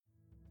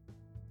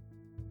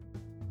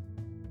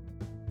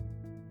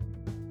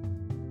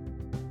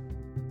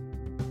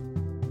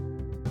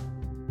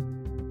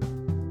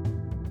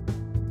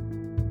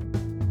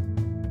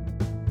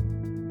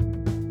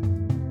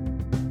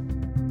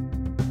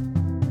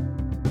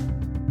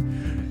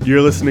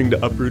You're listening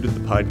to Uprooted, the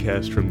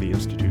podcast from the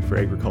Institute for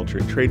Agriculture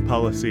and Trade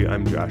Policy.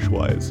 I'm Josh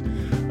Wise.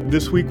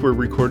 This week we're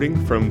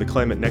recording from the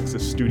Climate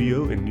Nexus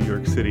studio in New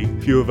York City.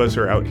 A few of us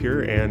are out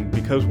here, and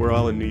because we're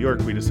all in New York,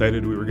 we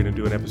decided we were going to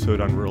do an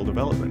episode on rural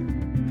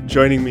development.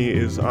 Joining me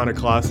is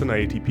Claussen,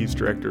 IATP's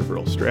Director of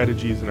Rural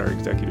Strategies, and our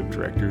Executive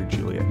Director,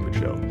 Juliette and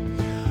Majot.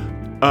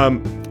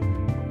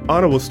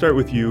 Anna, we'll start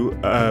with you.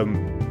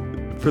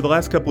 For the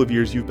last couple of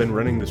years, you've been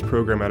running this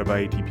program out of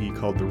IATP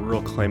called the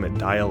Rural Climate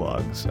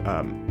Dialogues.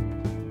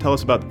 Tell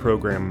us about the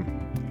program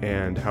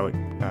and how it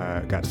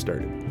got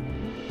started.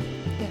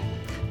 Yeah,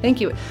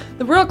 thank you.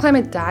 The Rural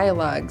Climate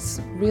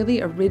Dialogues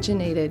really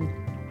originated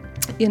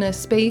in a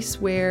space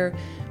where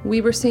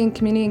we were seeing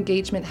community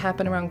engagement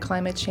happen around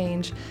climate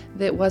change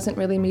that wasn't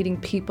really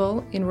meeting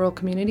people in rural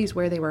communities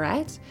where they were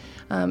at.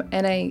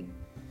 And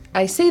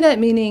I say that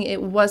meaning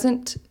it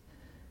wasn't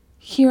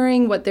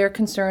hearing what their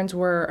concerns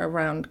were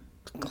around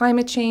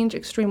climate change,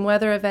 extreme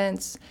weather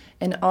events,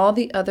 and all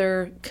the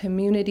other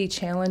community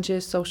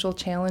challenges, social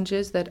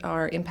challenges that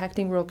are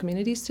impacting rural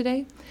communities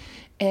today,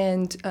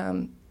 and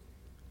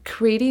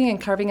creating and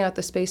carving out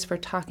the space for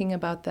talking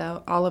about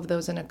all of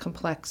those in a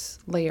complex,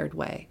 layered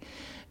way.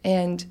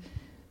 And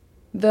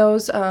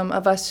those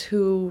of us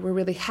who were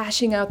really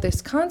hashing out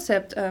this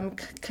concept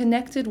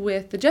connected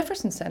with the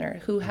Jefferson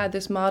Center, who had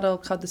this model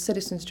called the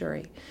citizens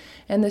jury.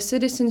 And the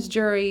citizens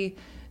jury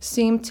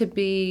seemed to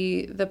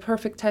be the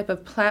perfect type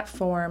of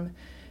platform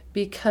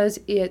because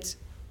it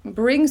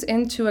brings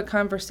into a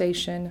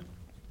conversation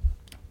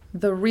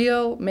the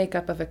real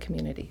makeup of a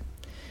community.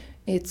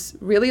 It's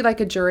really like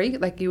a jury,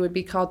 like you would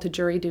be called to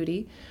jury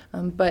duty,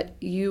 but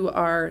you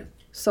are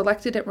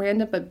selected at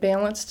random but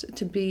balanced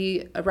to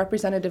be a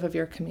representative of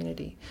your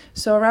community.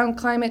 So around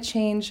climate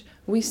change,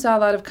 we saw a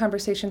lot of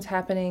conversations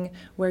happening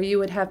where you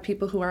would have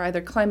people who are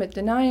either climate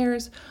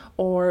deniers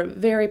or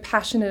very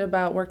passionate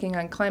about working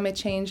on climate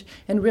change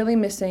and really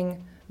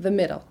missing the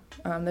middle,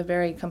 the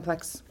very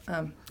complex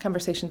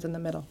conversations in the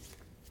middle.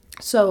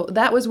 So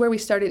that was where we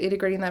started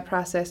integrating that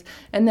process,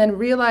 and then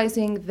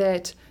realizing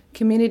that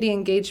community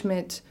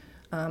engagement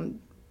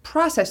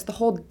process, the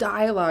whole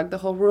dialogue, the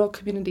whole rural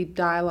community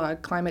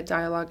dialogue, climate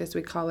dialogue as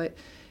we call it,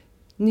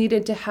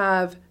 needed to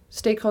have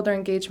stakeholder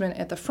engagement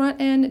at the front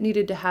end,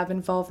 needed to have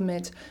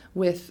involvement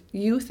with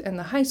youth and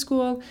the high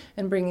school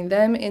and bringing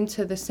them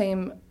into the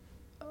same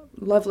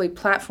lovely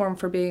platform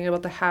for being able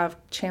to have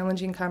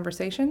challenging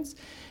conversations,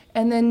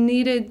 and then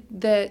needed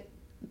that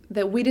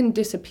we didn't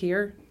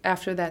disappear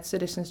after that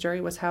citizens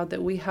jury was held,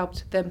 that we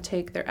helped them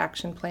take their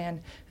action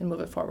plan and move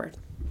it forward.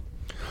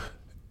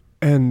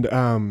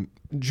 And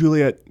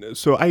Juliette,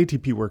 so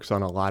IATP works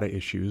on a lot of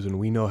issues, and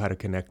we know how to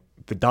connect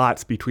the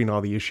dots between all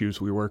the issues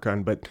we work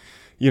on. But,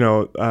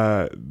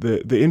 the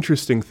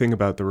interesting thing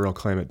about the Rural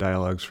Climate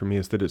Dialogues for me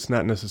is that it's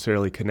not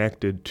necessarily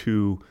connected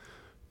to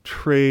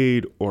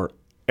trade or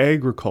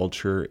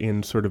agriculture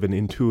in sort of an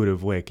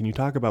intuitive way. Can you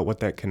talk about what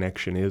that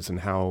connection is and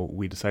how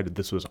we decided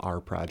this was our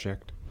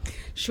project?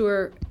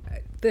 Sure.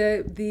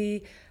 There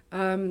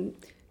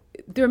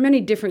are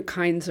many different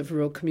kinds of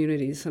rural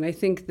communities, and I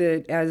think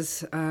that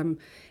as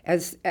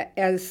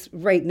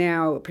right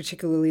now,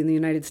 particularly in the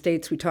United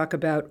States, we talk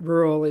about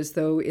rural as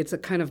though it's a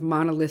kind of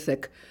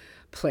monolithic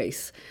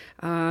place.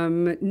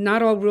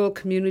 Not all rural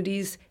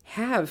communities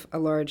have a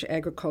large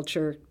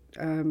agriculture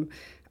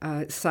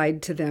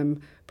side to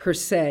them per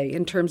se,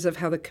 in terms of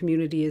how the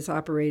community is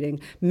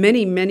operating.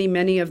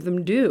 Many of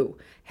them do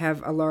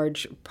have a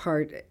large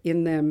part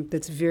in them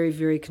that's very,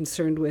 very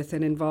concerned with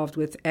and involved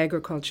with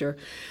agriculture.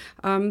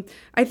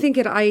 I think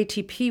at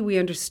IATP we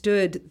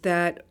understood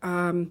that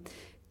our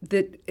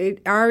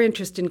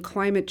interest in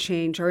climate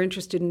change, our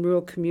interest in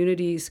rural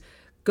communities,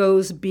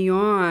 goes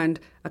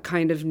beyond a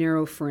kind of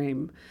narrow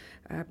frame.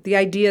 The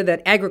idea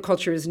that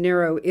agriculture is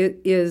narrow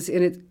is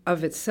in it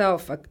of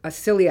itself a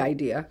silly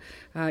idea.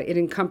 It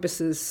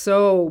encompasses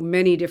so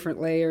many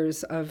different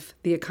layers of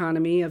the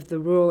economy, of the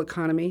rural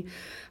economy.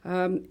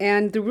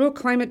 And the Rural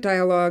Climate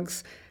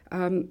Dialogues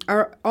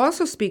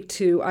also speak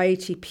to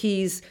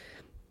IATP's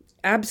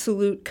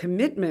absolute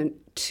commitment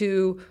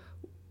to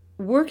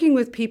working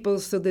with people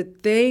so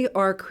that they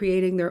are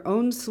creating their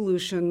own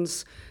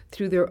solutions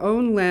through their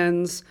own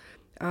lens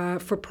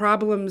for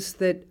problems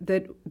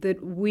that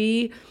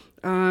we,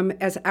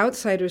 as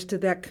outsiders to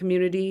that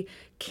community,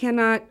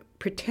 cannot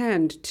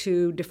pretend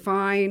to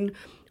define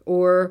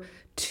or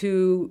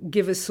to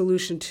give a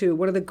solution to.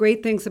 One of the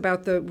great things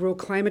about the Rural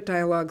Climate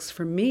Dialogues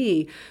for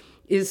me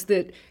is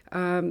that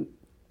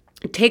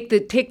take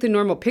the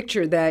normal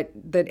picture that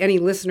any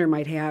listener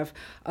might have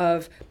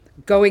of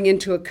going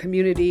into a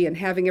community and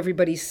having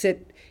everybody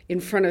sit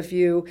in front of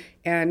you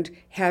and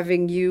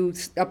having you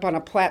up on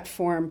a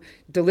platform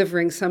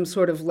delivering some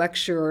sort of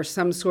lecture or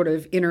some sort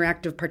of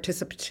interactive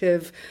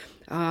participative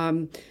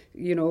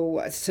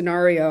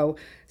scenario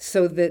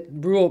so that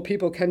rural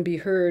people can be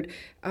heard.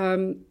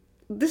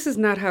 This is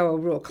not how a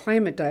rural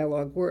climate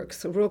dialogue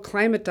works. A rural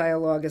climate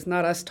dialogue is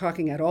not us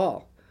talking at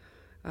all.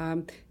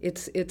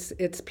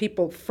 It's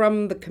people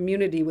from the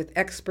community with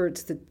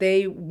experts that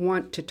they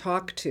want to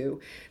talk to,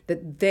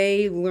 that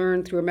they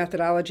learn through a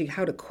methodology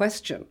how to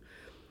question,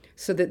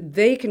 so that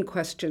they can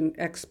question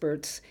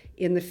experts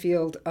in the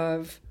field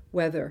of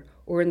weather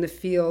or in the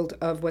field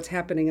of what's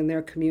happening in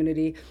their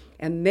community,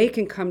 and they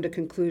can come to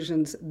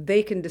conclusions,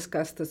 they can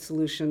discuss the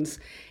solutions,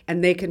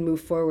 and they can move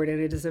forward.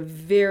 And it is a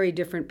very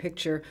different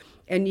picture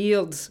and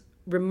yields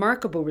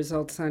remarkable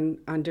results on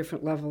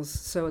different levels.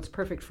 So it's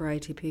perfect for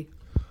IATP.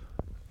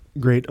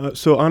 Great.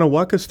 So Anna,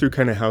 walk us through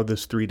kind of how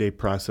this 3-day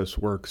process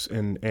works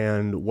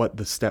and what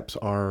the steps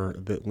are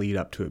that lead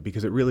up to it,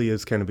 because it really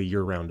is kind of a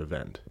year-round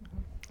event.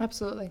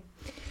 Absolutely.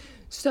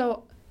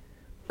 So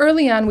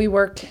early on, we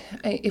worked,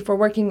 if we're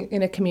working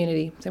in a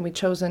community and we've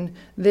chosen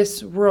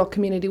this rural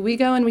community, we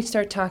go and we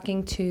start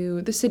talking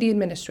to the city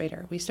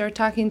administrator. We start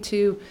talking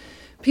to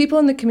people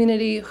in the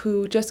community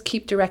who just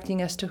keep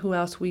directing us to who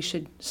else we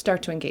should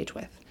start to engage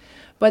with.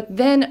 But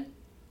then,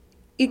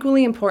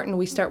 equally important,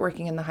 we start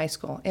working in the high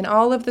school. In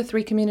all of the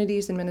 3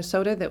 communities in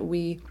Minnesota that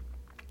we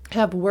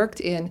have worked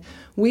in,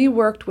 we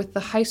worked with the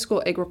high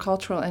school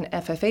agricultural and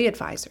FFA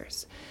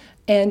advisors,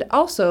 and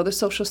also the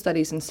social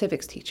studies and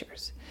civics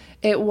teachers.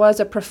 It was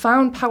a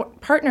profound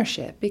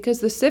partnership because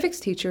the civics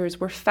teachers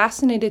were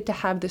fascinated to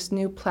have this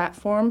new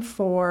platform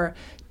for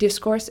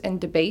discourse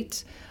and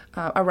debate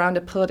around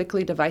a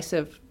politically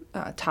divisive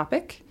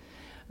topic.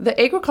 The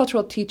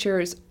agricultural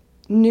teachers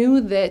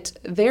knew that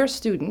their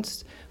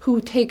students,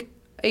 who take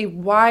a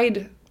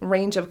wide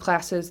range of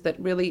classes that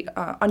really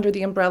under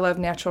the umbrella of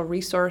natural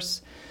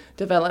resource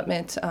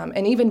development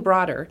and even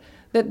broader,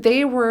 that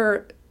they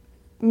were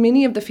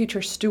many of the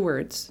future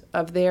stewards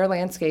of their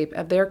landscape,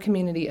 of their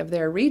community, of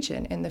their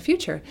region in the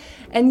future.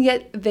 And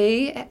yet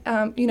they,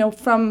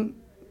 from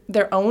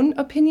their own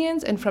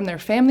opinions and from their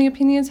family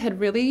opinions, had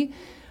really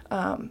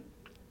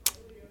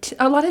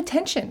a lot of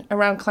tension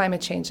around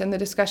climate change and the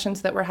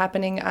discussions that were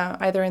happening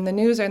either in the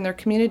news or in their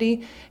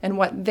community and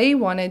what they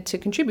wanted to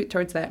contribute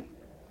towards that.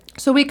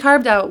 So we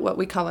carved out what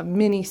we call a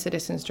mini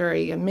citizens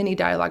jury, a mini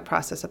dialogue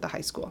process at the high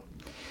school.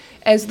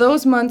 As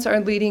those months are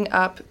leading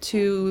up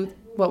to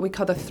what we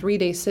call the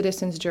 3-day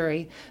citizens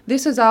jury,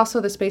 this is also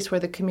the space where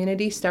the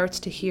community starts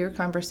to hear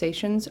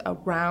conversations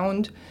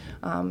around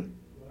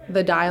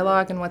the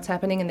dialogue and what's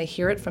happening, and they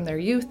hear it from their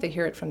youth, they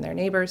hear it from their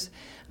neighbors,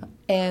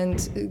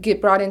 and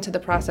get brought into the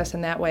process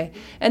in that way.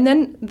 And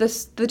then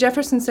the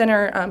Jefferson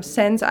Center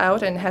sends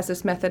out and has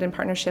this method in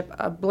partnership,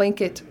 a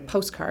blanket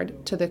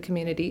postcard to the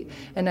community.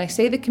 And I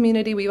say the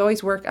community, we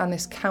always work on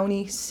this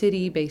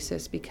county-city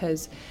basis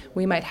because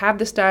we might have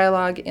this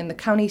dialogue in the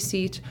county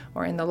seat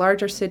or in the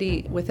larger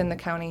city within the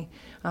county,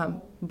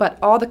 but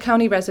all the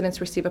county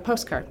residents receive a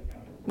postcard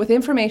with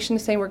information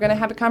saying we're going to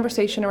have a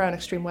conversation around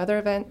extreme weather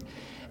event.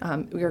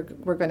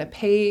 We're going to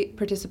pay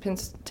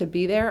participants to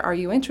be there. Are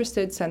you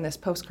interested? Send this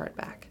postcard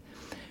back.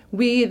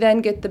 We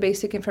then get the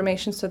basic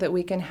information so that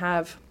we can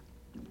have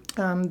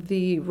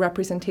the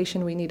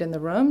representation we need in the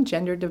room,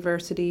 gender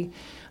diversity,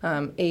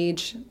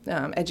 age,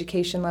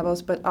 education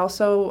levels, but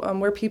also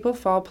where people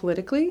fall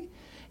politically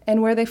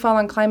and where they fall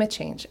on climate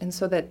change. And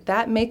so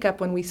that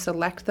makeup, when we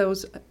select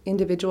those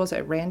individuals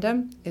at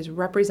random, is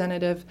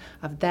representative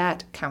of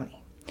that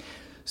county.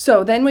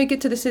 So then we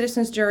get to the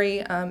citizens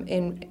jury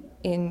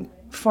in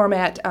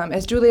format,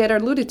 as Juliette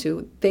alluded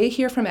to. They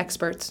hear from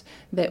experts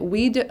that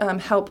we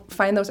help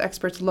find those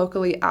experts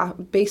locally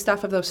based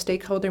off of those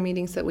stakeholder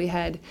meetings that we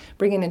had.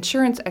 Bring in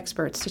insurance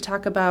experts to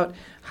talk about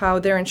how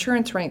their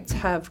insurance rates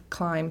have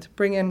climbed.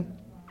 Bring in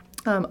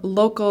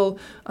local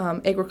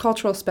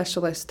agricultural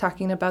specialists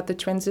talking about the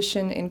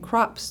transition in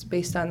crops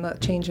based on the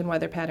change in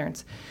weather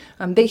patterns.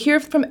 They hear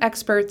from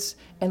experts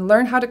and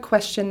learn how to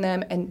question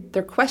them, and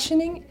their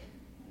questioning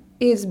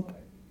is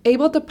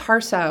able to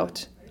parse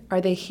out, are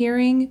they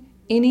hearing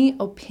any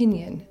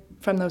opinion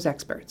from those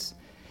experts?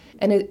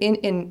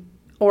 And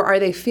or are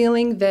they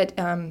feeling that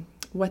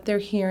what they're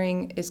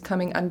hearing is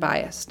coming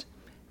unbiased?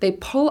 They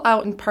pull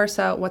out and parse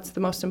out what's the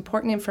most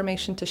important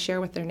information to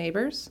share with their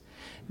neighbors.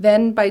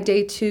 Then by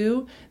day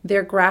 2,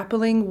 they're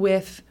grappling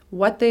with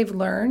what they've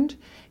learned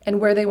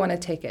and where they want to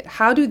take it.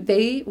 How do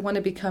they want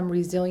to become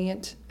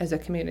resilient as a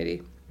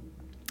community?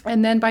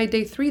 And then by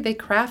day 3, they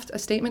craft a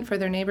statement for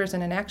their neighbors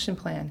and an action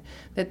plan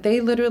that they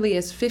literally,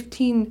 as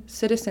 15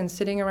 citizens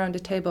sitting around a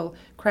table,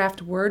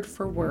 craft word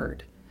for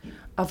word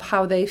of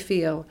how they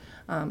feel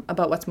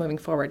about what's moving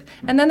forward.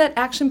 And then that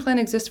action plan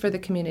exists for the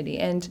community.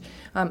 And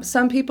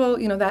some people,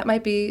 that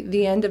might be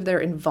the end of their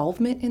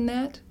involvement in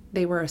that.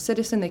 They were a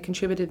citizen, they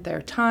contributed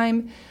their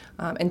time,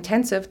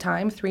 intensive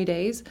time, 3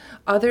 days.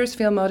 Others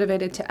feel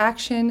motivated to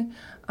action,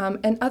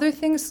 and other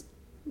things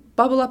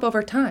bubble up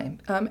over time.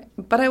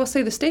 But I will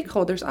say the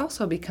stakeholders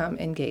also become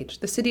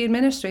engaged. The city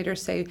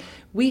administrators say,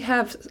 we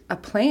have a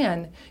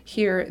plan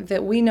here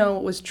that we know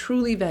was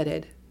truly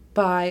vetted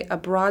by a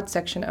broad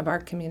section of our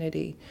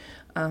community,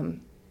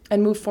 and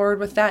move forward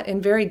with that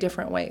in very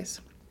different ways.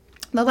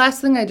 The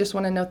last thing I just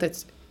want to note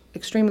that's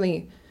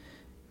extremely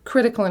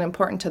critical and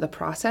important to the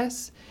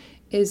process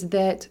is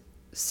that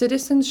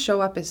citizens show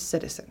up as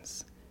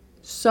citizens.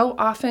 So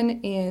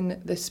often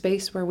in the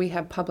space where we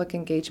have public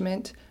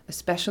engagement,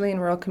 especially in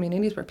rural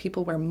communities where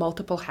people wear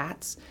multiple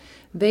hats,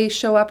 they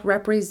show up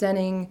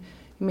representing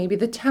maybe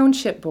the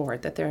township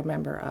board that they're a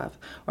member of,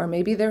 or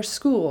maybe their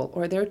school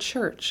or their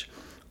church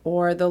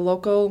or the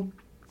local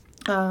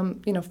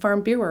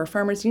Farm Bureau or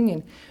Farmers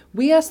Union.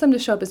 We ask them to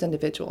show up as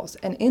individuals,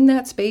 and in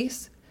that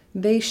space,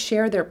 they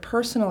share their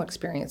personal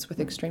experience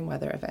with extreme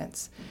weather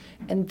events.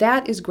 And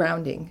that is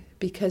grounding,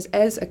 because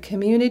as a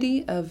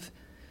community of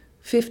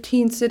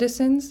 15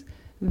 citizens,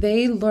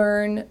 they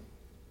learn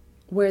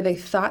where they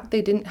thought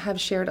they didn't have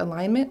shared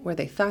alignment, where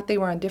they thought they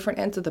were on different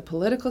ends of the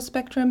political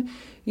spectrum.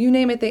 You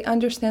name it, they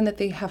understand that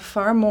they have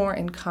far more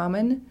in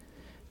common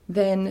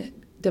than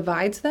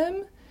divides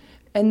them,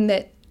 and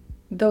that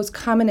those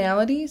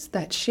commonalities,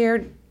 that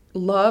shared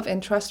love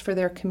and trust for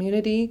their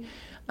community,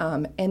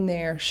 and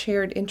their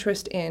shared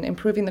interest in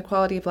improving the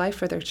quality of life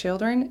for their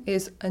children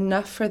is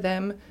enough for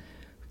them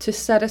to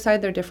set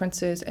aside their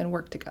differences and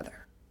work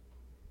together.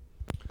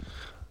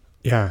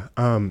 Yeah,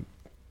 I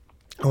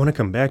want to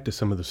come back to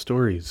some of the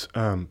stories.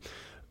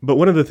 But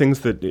one of the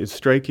things that is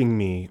striking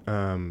me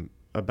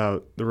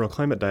about the Rural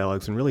Climate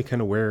Dialogues and really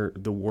kind of where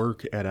the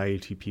work at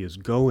IATP is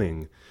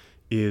going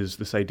is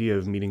this idea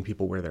of meeting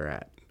people where they're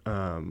at,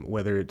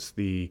 whether it's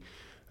the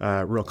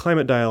Rural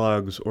Climate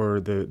Dialogues or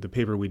the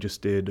paper we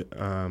just did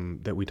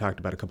that we talked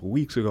about a couple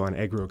weeks ago on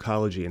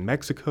agroecology in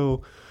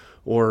Mexico,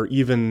 or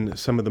even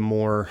some of the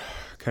more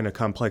kind of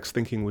complex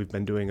thinking we've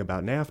been doing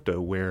about NAFTA,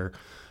 where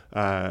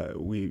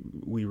we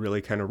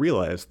really kind of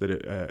realized that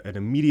an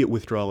immediate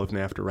withdrawal of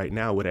NAFTA right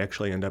now would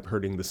actually end up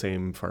hurting the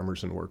same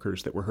farmers and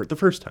workers that were hurt the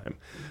first time.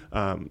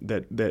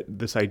 That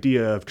this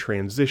idea of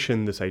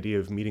transition, this idea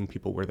of meeting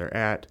people where they're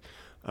at.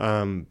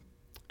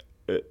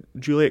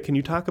 Juliette, can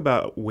you talk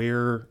about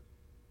where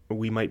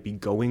we might be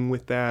going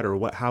with that,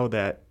 or how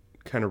that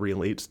kind of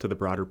relates to the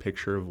broader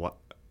picture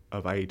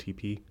of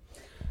IATP?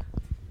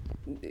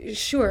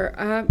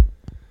 Sure.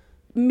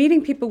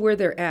 Meeting people where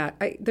they're at.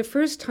 The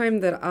first time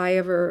that I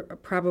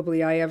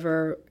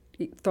ever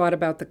thought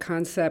about the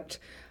concept,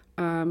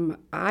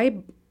 I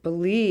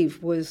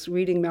believe, was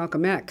reading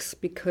Malcolm X,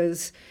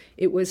 because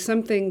it was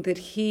something that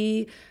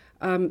he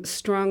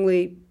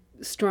strongly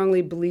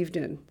believed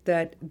in,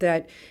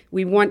 that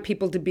we want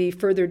people to be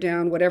further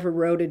down whatever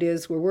road it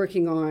is we're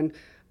working on.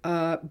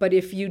 But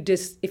if you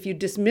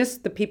dismiss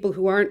the people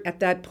who aren't at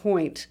that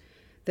point,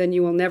 then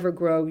you will never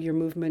grow your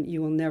movement. You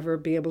will never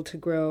be able to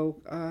grow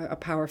a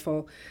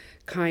powerful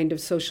kind of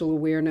social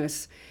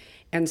awareness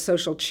and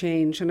social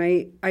change. And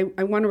I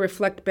want to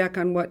reflect back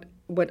on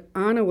what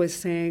Anna was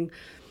saying.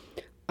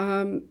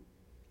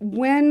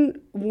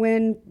 When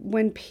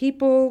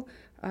people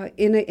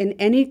in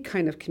any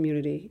kind of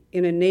community,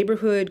 in a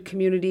neighborhood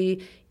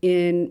community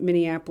in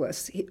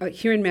Minneapolis,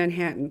 here in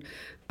Manhattan,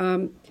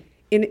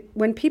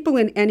 when people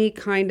in any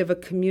kind of a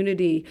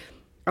community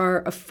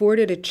are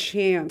afforded a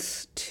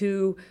chance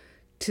to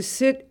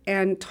sit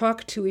and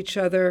talk to each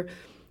other,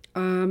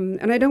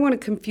 and I don't want to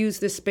confuse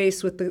this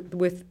space with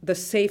the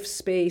safe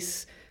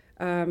space.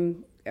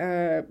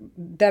 That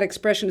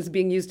expression is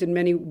being used in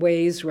many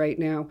ways right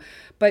now.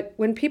 But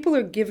when people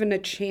are given a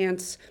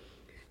chance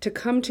to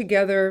come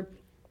together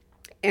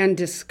and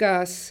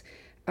discuss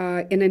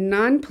in a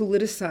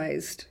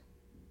non-politicized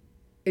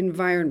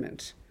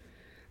environment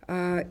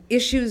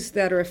issues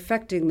that are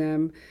affecting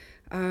them,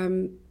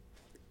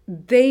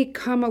 they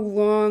come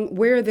along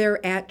where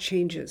they're at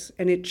changes,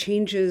 and it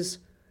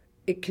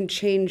can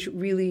change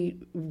really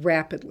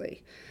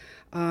rapidly.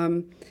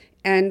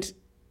 And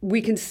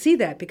we can see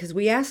that because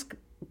we ask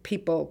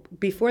people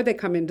before they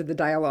come into the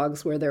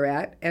dialogues where they're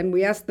at, and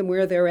we ask them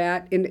where they're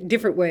at in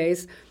different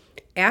ways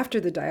after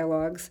the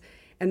dialogues,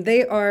 and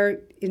they are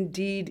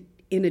indeed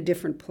in a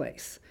different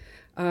place.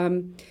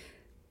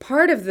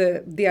 Part of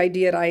the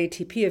idea at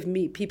IATP of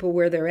meet people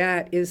where they're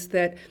at is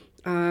that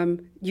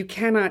you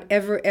cannot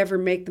ever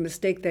make the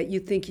mistake that you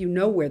think you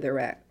know where they're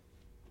at.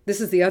 This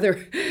is the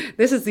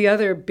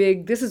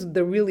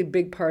really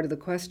big part of the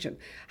question.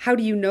 How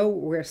do you know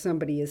where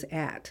somebody is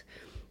at?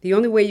 The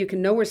only way you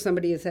can know where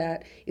somebody is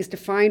at is to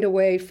find a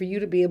way for you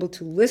to be able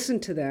to listen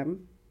to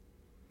them,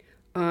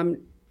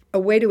 a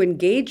way to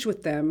engage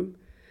with them,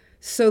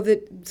 so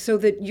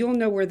that you'll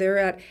know where they're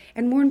at,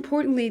 and more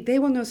importantly, they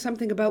will know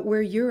something about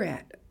where you're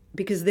at,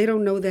 because they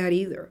don't know that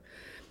either.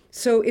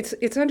 So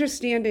it's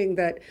understanding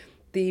that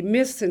the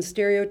myths and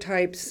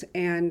stereotypes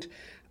and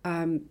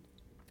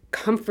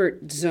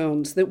comfort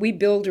zones that we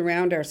build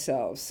around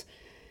ourselves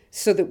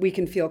so that we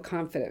can feel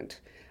confident,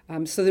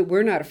 so that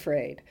we're not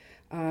afraid,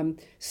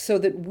 so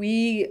that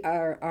we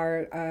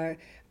are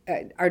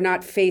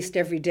not faced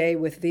every day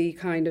with the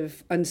kind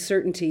of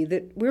uncertainty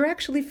that we're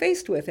actually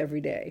faced with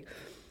every day,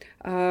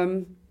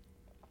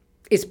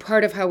 is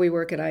part of how we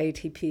work at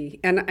IATP.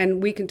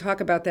 And we can talk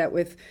about that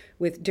with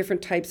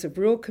different types of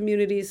rural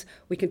communities.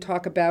 We can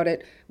talk about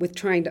it with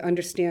trying to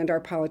understand our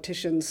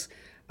politicians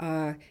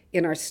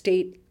in our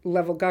state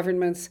level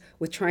governments,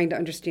 with trying to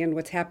understand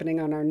what's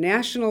happening on our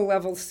national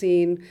level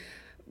scene.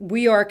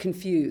 We are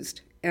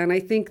confused. And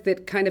I think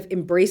that kind of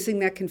embracing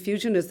that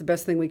confusion is the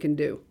best thing we can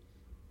do.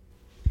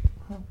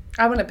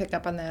 I want to pick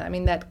up on that. I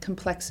mean, that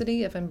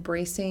complexity of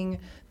embracing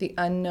the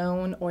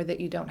unknown, or that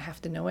you don't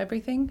have to know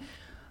everything.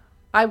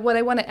 What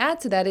I want to add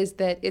to that is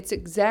that it's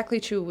exactly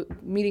true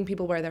meeting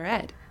people where they're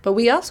at. But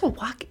we also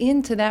walk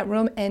into that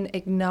room and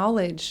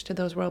acknowledge to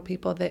those rural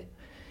people that,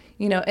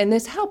 and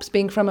this helps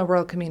being from a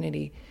rural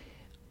community.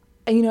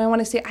 And, I want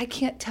to say, I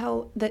can't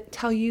tell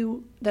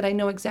you that I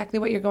know exactly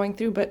what you're going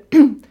through, but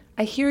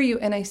I hear you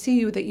and I see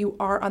you, that you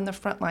are on the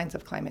front lines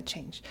of climate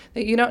change,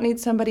 that you don't need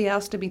somebody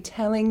else to be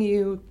telling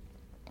you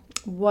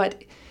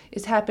what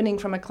is happening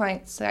from a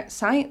climate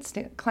science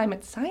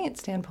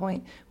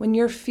standpoint when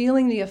you're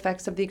feeling the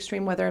effects of the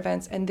extreme weather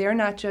events, and they're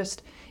not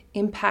just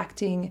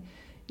impacting,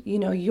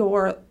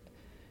 your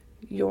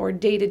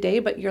day-to-day,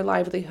 but your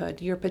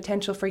livelihood, your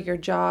potential for your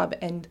job,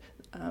 and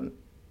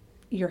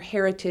your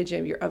heritage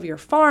of your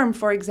farm,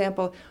 for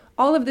example.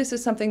 All of this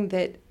is something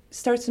that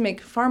starts to make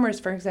farmers,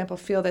 for example,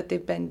 feel that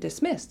they've been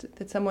dismissed,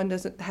 that someone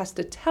has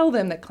to tell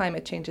them that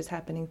climate change is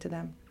happening to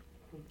them.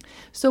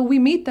 So we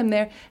meet them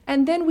there,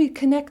 and then we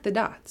connect the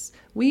dots.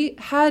 We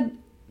had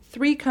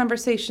 3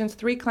 conversations,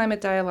 3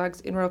 climate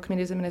dialogues in rural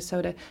communities in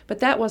Minnesota, but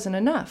that wasn't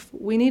enough.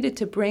 We needed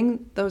to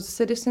bring those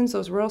citizens,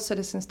 those rural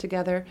citizens,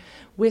 together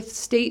with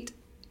state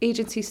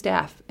agency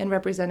staff and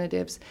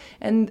representatives,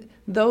 and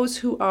those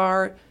who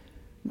are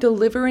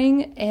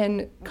delivering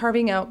and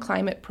carving out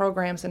climate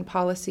programs and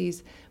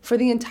policies for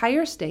the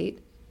entire state,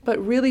 but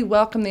really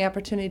welcome the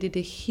opportunity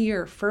to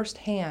hear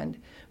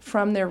firsthand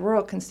from their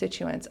rural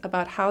constituents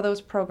about how those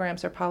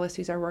programs or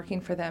policies are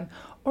working for them,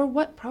 or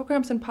what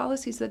programs and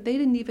policies that they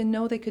didn't even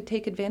know they could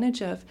take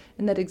advantage of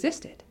and that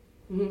existed.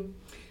 Mm-hmm.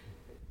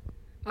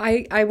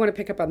 I want to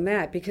pick up on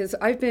that because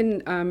I've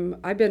been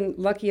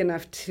lucky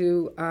enough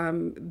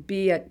to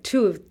be at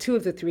two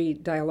of the 3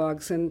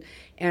 dialogues and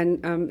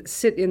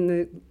sit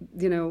in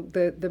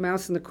the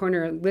mouse in the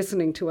corner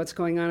listening to what's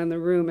going on in the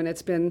room, and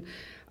it's been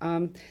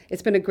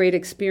a great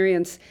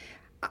experience.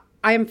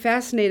 I am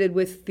fascinated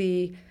with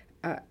the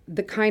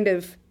kind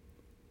of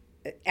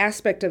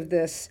aspect of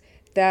this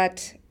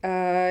that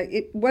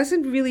it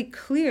wasn't really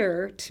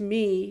clear to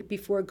me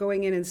before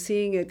going in and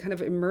seeing it kind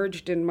of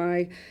emerged in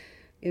my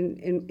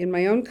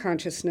own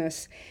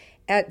consciousness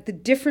at the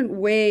different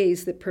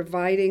ways that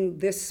providing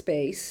this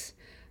space,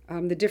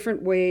 the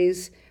different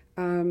ways,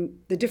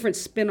 the different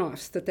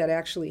spin-offs that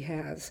actually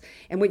has.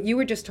 And what you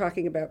were just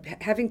talking about,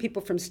 having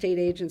people from state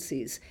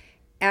agencies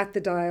at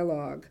the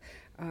dialogue,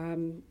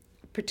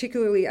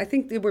 particularly, I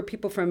think there were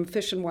people from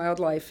Fish and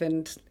Wildlife,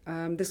 and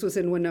this was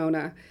in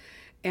Winona.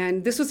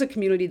 And this was a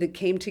community that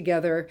came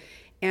together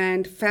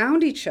and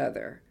found each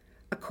other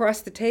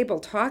across the table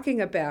talking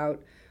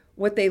about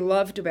what they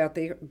loved about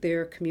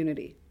their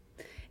community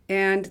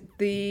and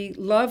the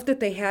love that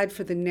they had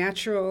for the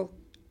natural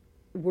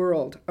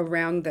world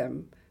around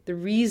them. The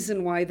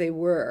reason why they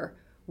were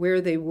where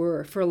they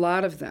were, for a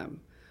lot of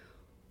them,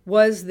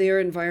 was their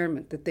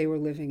environment that they were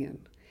living in.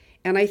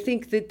 And I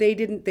think that they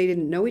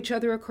didn't know each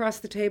other across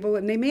the table,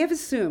 and they may have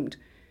assumed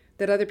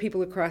that other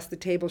people across the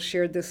table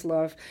shared this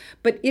love,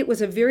 but it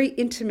was a very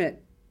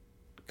intimate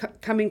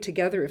coming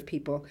together of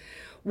people.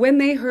 When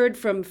they heard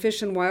from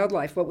Fish and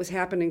Wildlife what was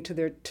happening to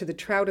the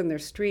trout in their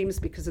streams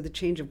because of the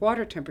change of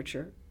water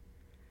temperature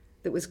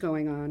that was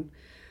going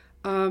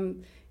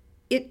on,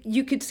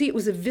 you could see it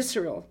was a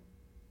visceral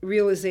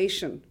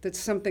realization that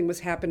something was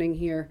happening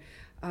here,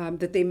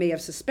 that they may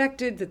have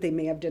suspected, that they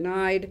may have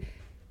denied,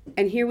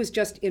 and here was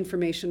just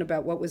information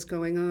about what was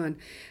going on.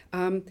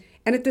 And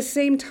at the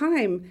same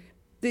time,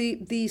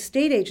 the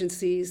state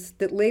agencies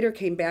that later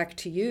came back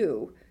to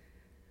you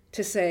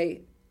to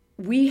say,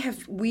 we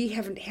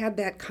haven't had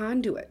that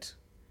conduit.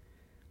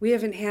 We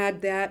haven't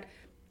had that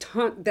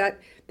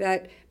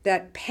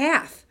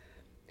path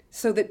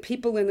so that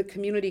people in the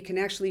community can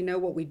actually know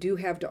what we do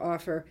have to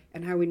offer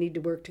and how we need to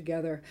work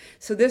together.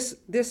 So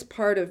this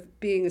part of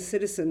being a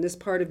citizen, this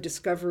part of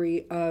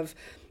discovery of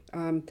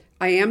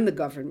I am the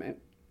government.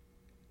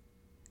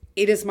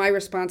 It is my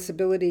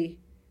responsibility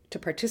to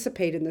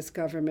participate in this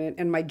government,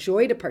 and my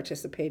joy to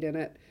participate in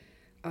it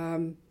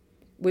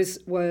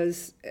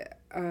was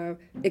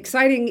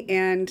exciting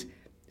and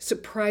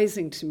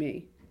surprising to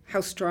me how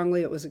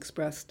strongly it was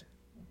expressed.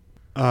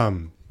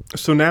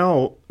 So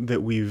now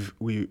that we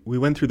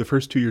went through the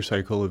first 2-year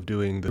cycle of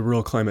doing the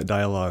Rural Climate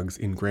Dialogues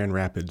in Grand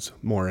Rapids,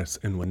 Morris,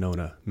 and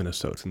Winona,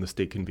 Minnesota, in the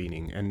state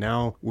convening, and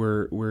now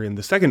we're in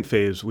the second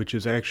phase, which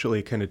is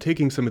actually kind of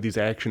taking some of these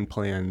action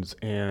plans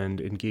and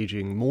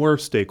engaging more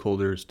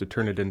stakeholders to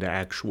turn it into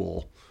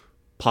actual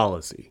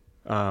policy.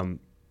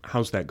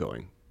 How's that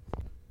going?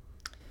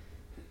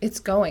 It's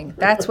going.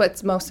 That's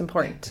what's most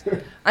important.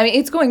 I mean,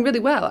 it's going really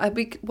well.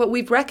 What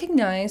we've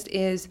recognized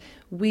is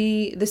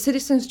the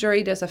citizens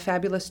jury does a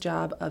fabulous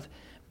job of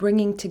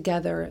bringing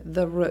together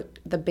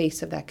the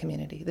base of that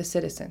community, the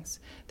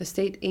citizens. The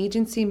state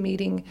agency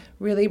meeting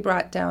really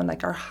brought down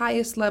like our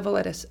highest level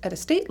at a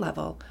state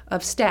level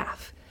of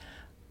staff.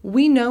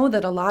 We know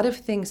that a lot of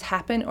things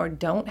happen or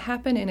don't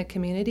happen in a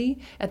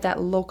community at that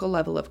local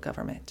level of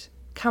government.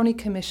 County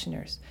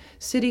commissioners,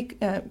 city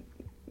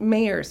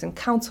mayors and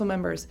council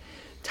members,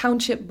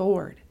 township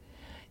board.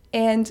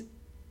 And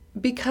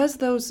because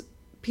those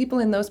people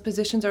in those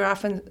positions are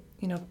often,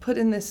 put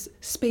in this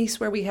space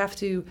where we have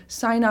to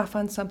sign off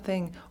on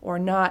something or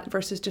not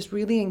versus just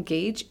really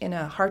engage in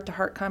a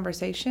heart-to-heart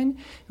conversation.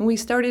 And we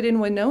started in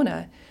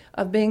Winona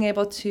of being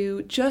able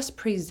to just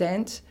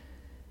present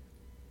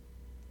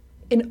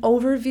an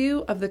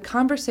overview of the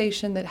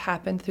conversation that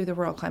happened through the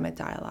Rural Climate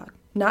Dialogue.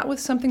 Not with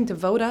something to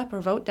vote up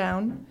or vote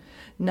down,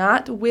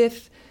 not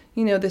with,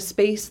 the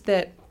space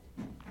that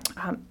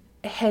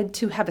had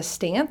to have a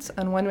stance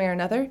on one way or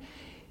another.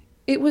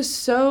 It was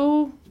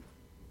so,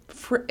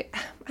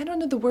 I don't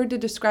know the word to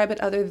describe it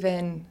other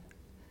than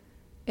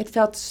it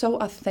felt so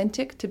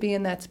authentic to be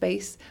in that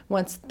space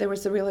once there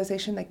was the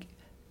realization like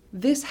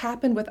this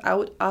happened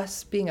without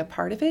us being a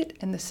part of it,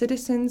 and the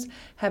citizens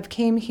have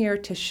came here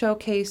to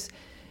showcase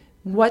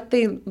what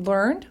they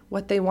learned,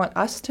 what they want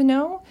us to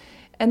know,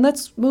 and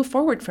let's move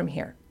forward from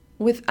here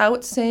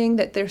without saying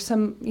that there's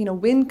some,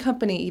 wind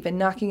company even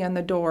knocking on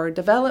the door,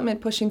 development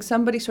pushing,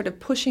 somebody sort of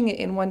pushing it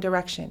in one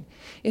direction.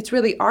 It's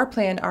really our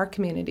plan, our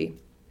community.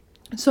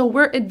 So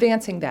we're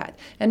advancing that,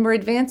 and we're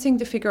advancing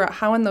to figure out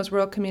how in those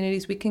rural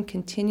communities we can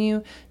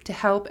continue to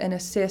help and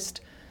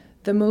assist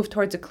the move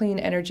towards a clean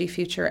energy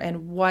future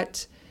and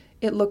what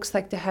it looks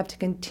like to have to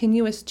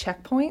continuous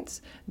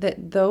checkpoints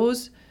that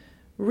those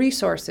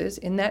resources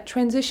in that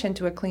transition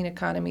to a clean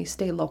economy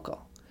stay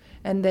local.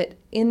 And that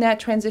in that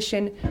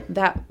transition,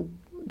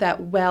 that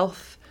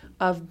wealth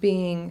of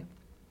being,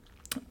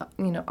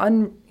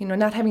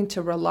 not having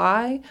to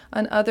rely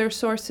on other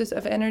sources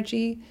of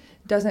energy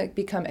doesn't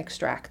become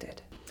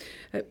extracted.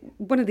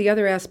 One of the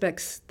other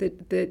aspects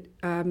that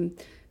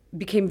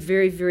became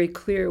very, very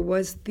clear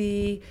was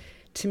the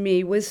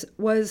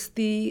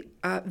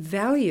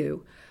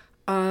value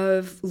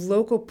of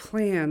local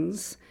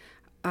plans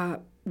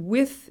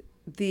with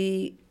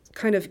the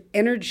kind of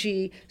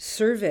energy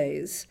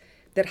surveys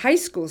that high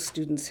school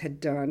students had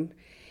done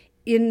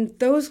in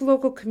those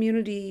local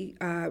community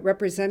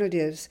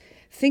representatives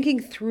thinking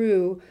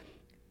through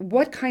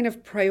what kind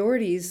of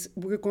priorities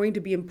were going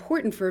to be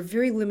important for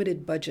very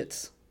limited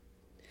budgets.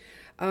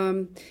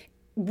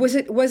 Was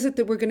it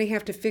that we're going to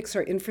have to fix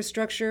our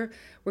infrastructure?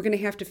 We're going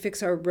to have to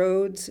fix our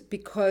roads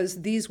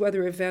because these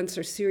weather events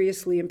are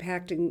seriously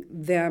impacting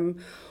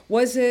them?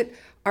 Was it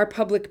our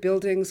public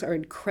buildings are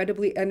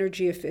incredibly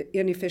energy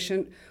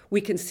inefficient?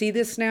 We can see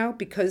this now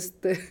because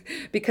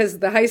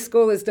the high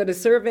school has done a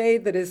survey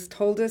that has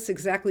told us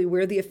exactly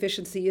where the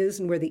efficiency is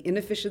and where the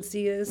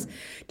inefficiency is.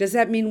 Does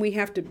that mean we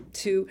have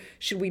to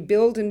should we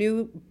build a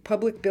new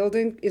public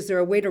building? Is there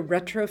a way to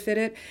retrofit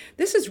it?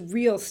 This is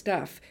real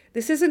stuff.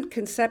 This isn't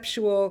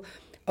conceptual,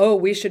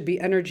 we should be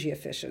energy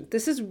efficient.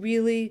 This is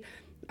really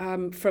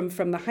from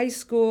the high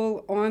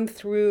school on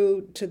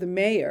through to the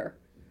mayor.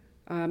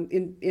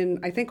 In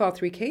I think all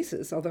three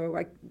cases,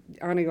 although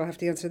Anna, you'll have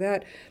to answer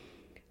that,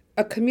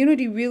 a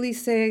community really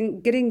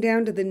saying, getting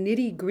down to the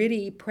nitty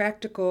gritty,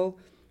 practical,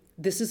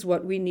 this is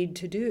what we need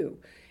to do,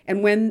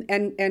 and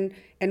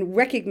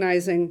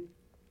recognizing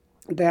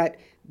that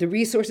the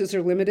resources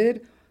are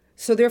limited.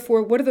 So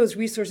therefore, what are those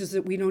resources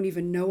that we don't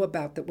even know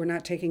about that we're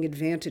not taking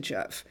advantage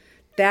of?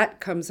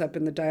 That comes up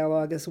in the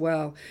dialogue as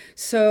well.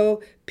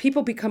 So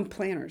people become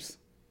planners.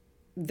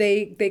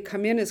 They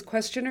come in as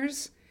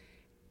questioners,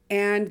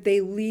 and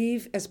they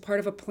leave as part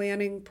of a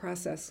planning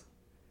process.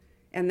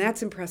 And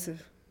that's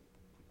impressive.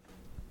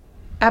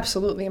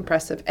 Absolutely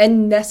impressive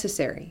and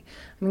necessary.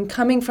 I mean,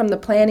 coming from the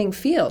planning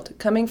field,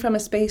 coming from a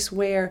space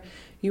where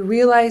you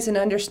realize and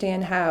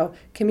understand how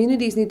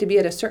communities need to be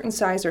at a certain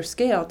size or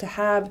scale to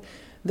have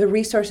the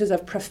resources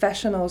of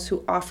professionals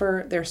who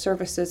offer their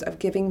services of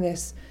giving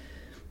this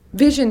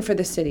vision for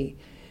the city.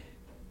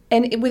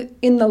 And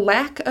in the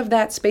lack of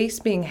that space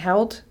being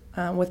held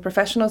with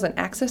professionals and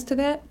access to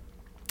that,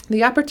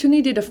 the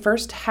opportunity to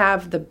first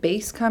have the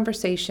base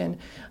conversation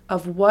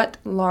of what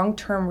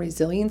long-term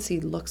resiliency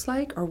looks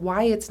like or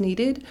why it's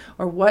needed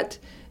or what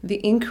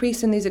the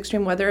increase in these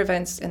extreme weather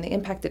events and the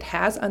impact it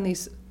has on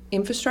these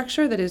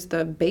infrastructure that is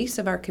the base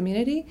of our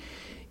community,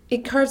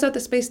 it carves out the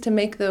space to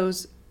make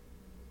those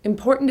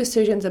important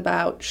decisions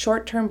about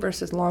short-term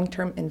versus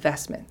long-term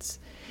investments.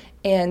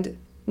 And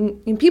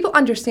people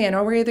understand,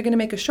 we're either going to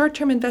make a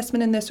short-term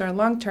investment in this or a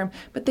long-term,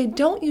 but they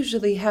don't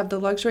usually have the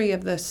luxury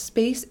of the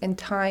space and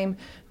time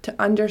to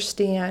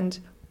understand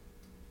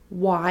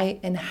why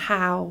and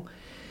how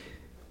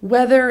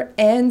weather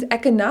and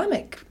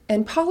economic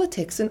and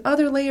politics and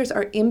other layers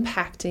are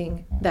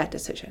impacting that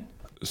decision.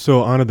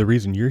 So, Anna, the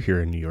reason you're here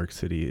in New York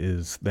City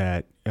is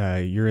that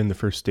you're in the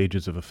first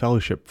stages of a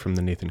fellowship from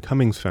the Nathan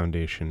Cummings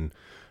Foundation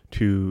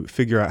to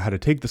figure out how to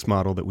take this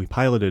model that we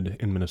piloted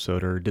in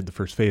Minnesota, or did the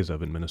first phase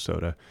of in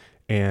Minnesota,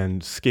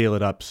 and scale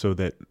it up so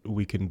that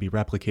we can be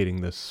replicating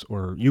this,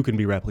 or you can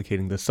be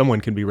replicating this, someone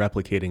can be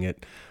replicating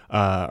it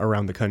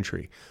around the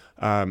country.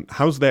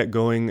 How's that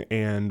going?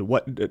 And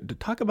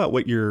talk about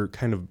what your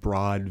kind of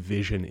broad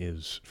vision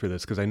is for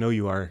this, because I know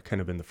you are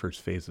kind of in the first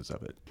phases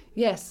of it.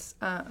 Yes.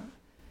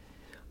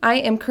 I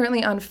am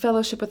currently on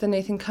fellowship with the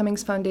Nathan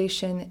Cummings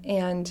Foundation,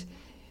 and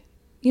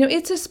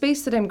It's a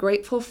space that I'm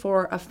grateful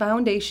for, a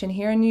foundation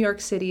here in New York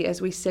City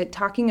as we sit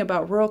talking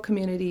about rural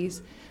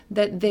communities,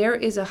 that there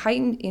is a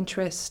heightened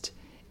interest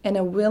and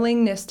a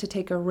willingness to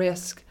take a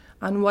risk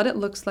on what it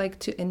looks like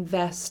to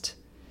invest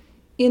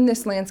in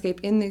this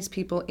landscape, in these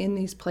people, in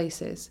these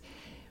places.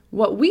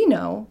 What we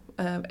know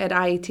at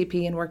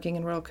IATP and working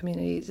in rural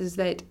communities is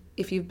that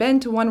if you've been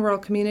to one rural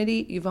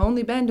community, you've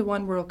only been to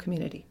one rural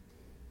community.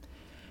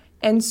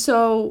 And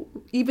so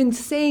even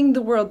saying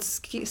the word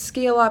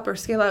scale up or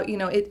scale out,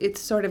 it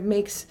sort of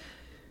makes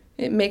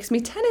me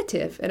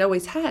tentative. It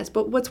always has.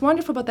 But what's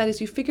wonderful about that is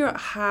you figure out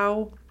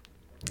how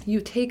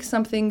you take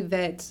something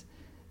that,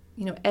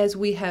 as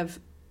we have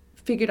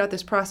figured out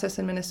this process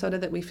in Minnesota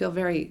that we feel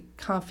very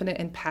confident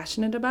and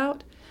passionate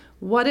about,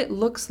 what it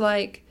looks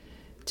like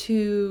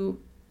to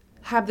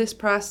have this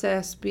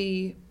process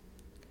be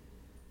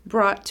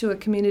brought to a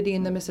community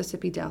in the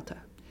Mississippi Delta.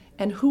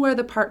 And who are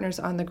the partners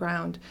on the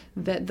ground,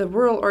 that the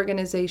rural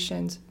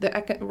organizations,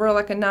 the rural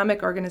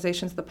economic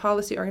organizations, the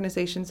policy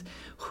organizations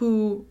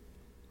who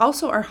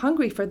also are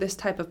hungry for this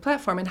type of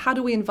platform, and how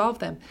do we involve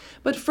them?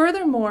 But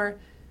furthermore,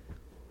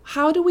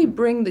 how do we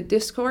bring the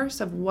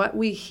discourse of what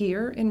we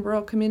hear in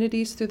rural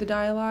communities through the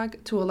dialogue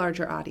to a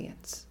larger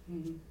audience?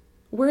 Mm-hmm.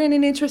 We're in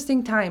an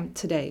interesting time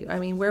today.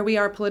 Where we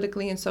are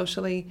politically and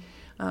socially,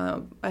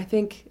 I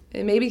think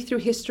maybe through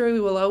history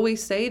we will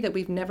always say that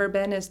we've never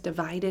been as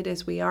divided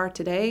as we are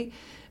today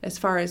as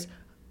far as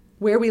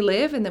where we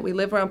live, and that we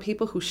live around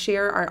people who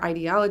share our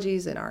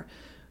ideologies and our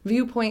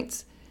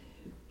viewpoints.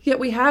 Yet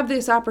we have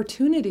this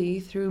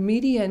opportunity through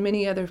media and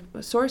many other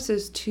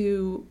sources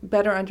to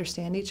better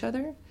understand each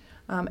other,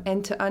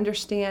 and to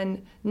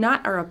understand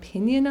not our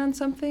opinion on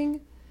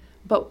something,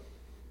 but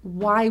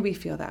why we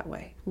feel that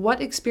way.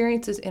 What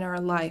experiences in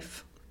our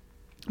life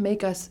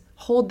make us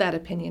hold that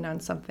opinion on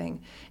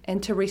something,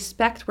 and to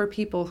respect where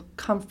people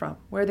come from,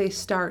 where they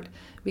start,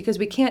 because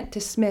we can't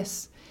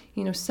dismiss,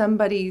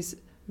 somebody's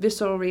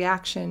visceral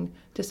reaction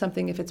to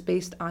something if it's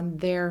based on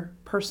their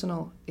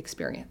personal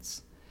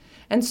experience.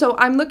 And so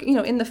I'm looking,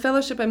 in the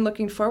fellowship, I'm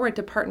looking forward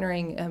to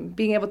partnering,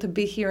 being able to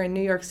be here in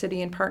New York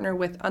City and partner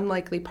with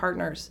unlikely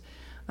partners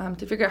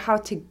to figure out how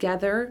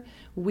together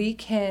we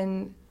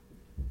can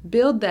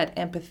build that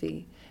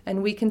empathy.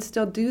 And we can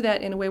still do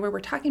that in a way where we're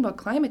talking about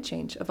climate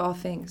change, of all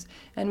things.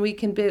 And we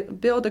can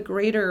build a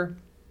greater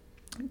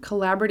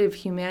collaborative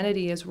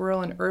humanity as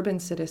rural and urban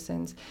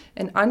citizens,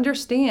 and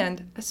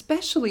understand,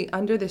 especially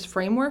under this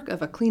framework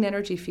of a clean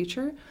energy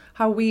future,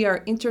 how we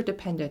are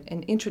interdependent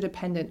and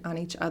interdependent on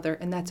each other,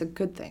 and that's a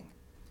good thing.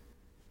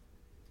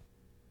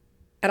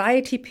 At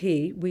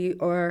IATP, we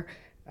are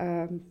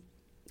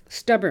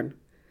stubborn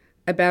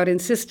about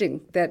insisting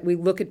that we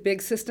look at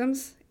big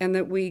systems and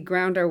that we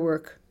ground our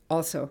work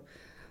also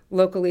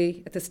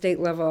locally, at the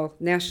state level,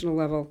 national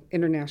level,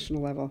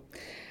 international level.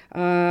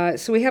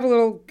 So we have a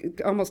little,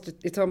 almost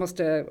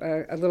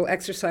a little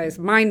exercise,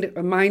 a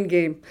mind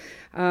game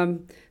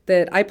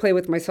that I play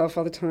with myself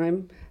all the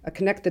time, a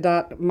connect the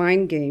dot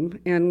mind game.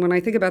 And when I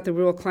think about the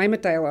rural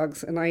climate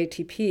dialogues in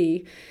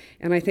IATP,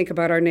 and I think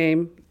about our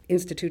name,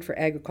 Institute for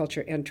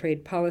Agriculture and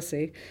Trade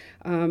Policy,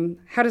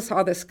 how does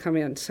all this come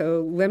in?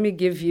 So let me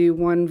give you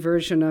one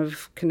version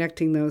of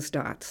connecting those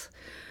dots.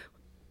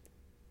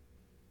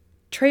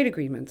 Trade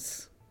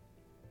agreements,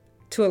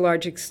 to a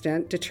large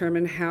extent,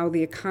 determine how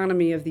the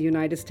economy of the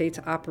United States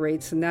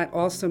operates, and that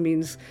also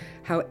means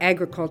how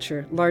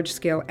agriculture,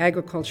 large-scale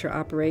agriculture,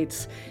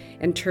 operates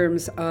in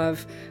terms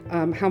of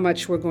how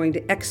much we're going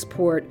to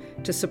export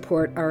to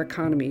support our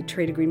economy.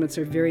 Trade agreements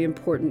are very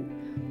important.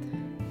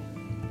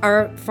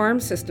 Our farm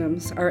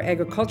systems, our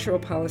agricultural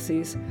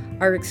policies,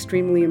 are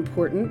extremely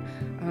important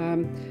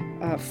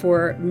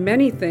for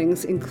many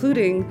things,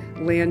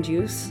 including land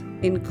use,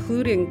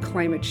 including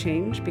climate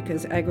change,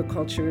 because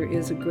agriculture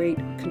is a great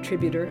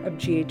contributor of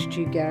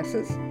GHG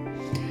gases.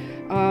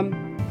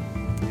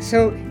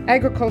 So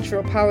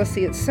agricultural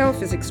policy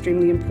itself is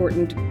extremely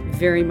important,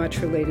 very much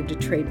related to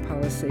trade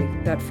policy,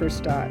 that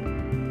first dot.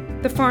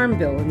 The Farm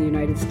Bill in the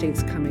United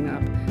States coming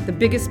up, the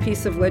biggest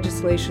piece of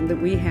legislation that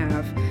we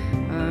have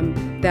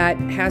that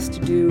has to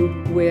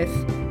do with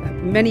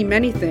many,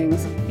 many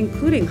things,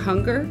 including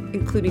hunger,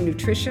 including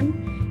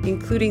nutrition,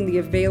 including the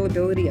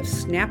availability of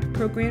SNAP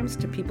programs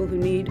to people who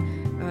need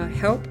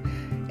help,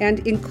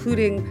 and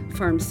including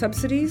farm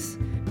subsidies,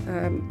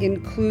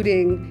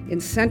 including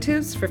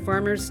incentives for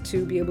farmers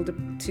to be able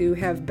to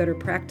have better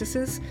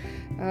practices.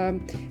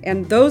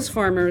 And those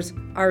farmers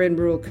are in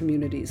rural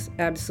communities,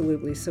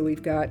 absolutely. So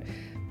we've got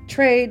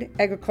trade,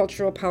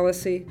 agricultural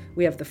policy,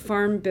 we have the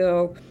Farm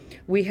Bill,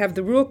 we have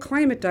the rural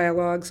climate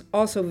dialogues,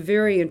 also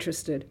very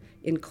interested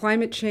in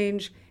climate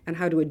change and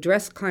how to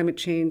address climate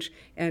change.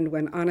 And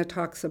when Anna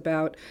talks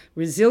about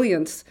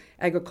resilience,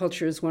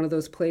 agriculture is one of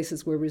those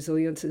places where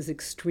resilience is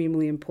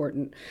extremely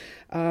important.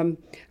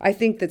 I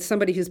think that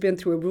somebody who's been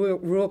through a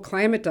rural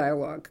climate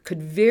dialogue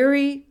could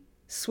very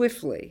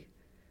swiftly,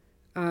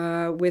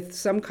 with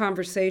some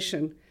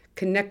conversation,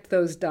 connect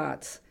those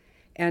dots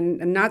and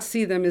not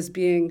see them as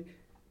being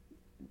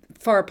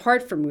far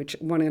apart from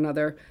one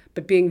another,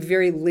 but being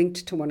very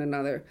linked to one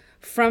another.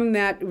 From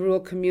that rural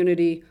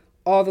community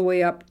all the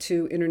way up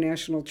to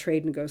international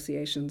trade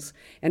negotiations.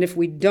 And if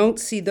we don't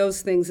see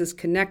those things as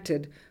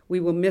connected, we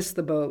will miss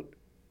the boat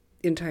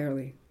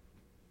entirely.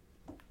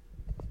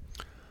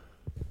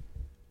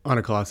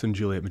 Anna Claussen,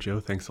 Juliette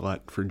Majot, thanks a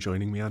lot for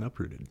joining me on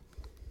Uprooted.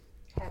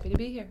 Happy to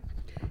be here.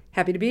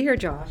 Happy to be here,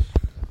 Josh.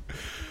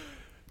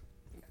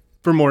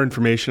 For more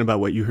information about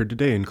what you heard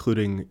today,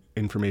 including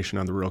information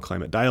on the Rural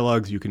Climate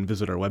Dialogues, you can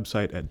visit our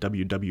website at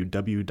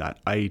www.iatp.org.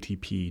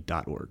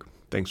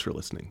 Thanks for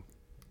listening.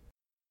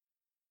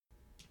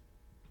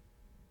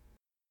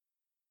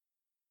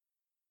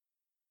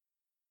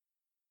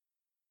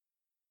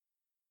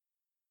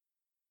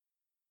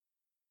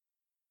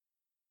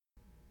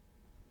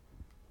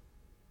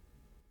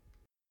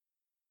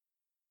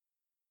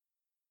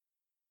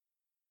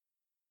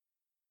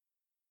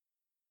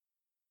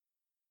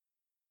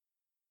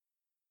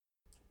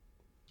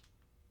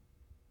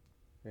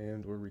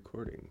 And we're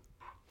recording.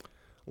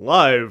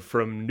 Live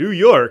from New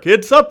York,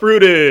 it's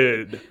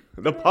Uprooted,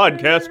 the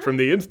podcast from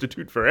the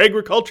Institute for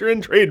Agriculture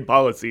and Trade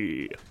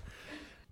Policy.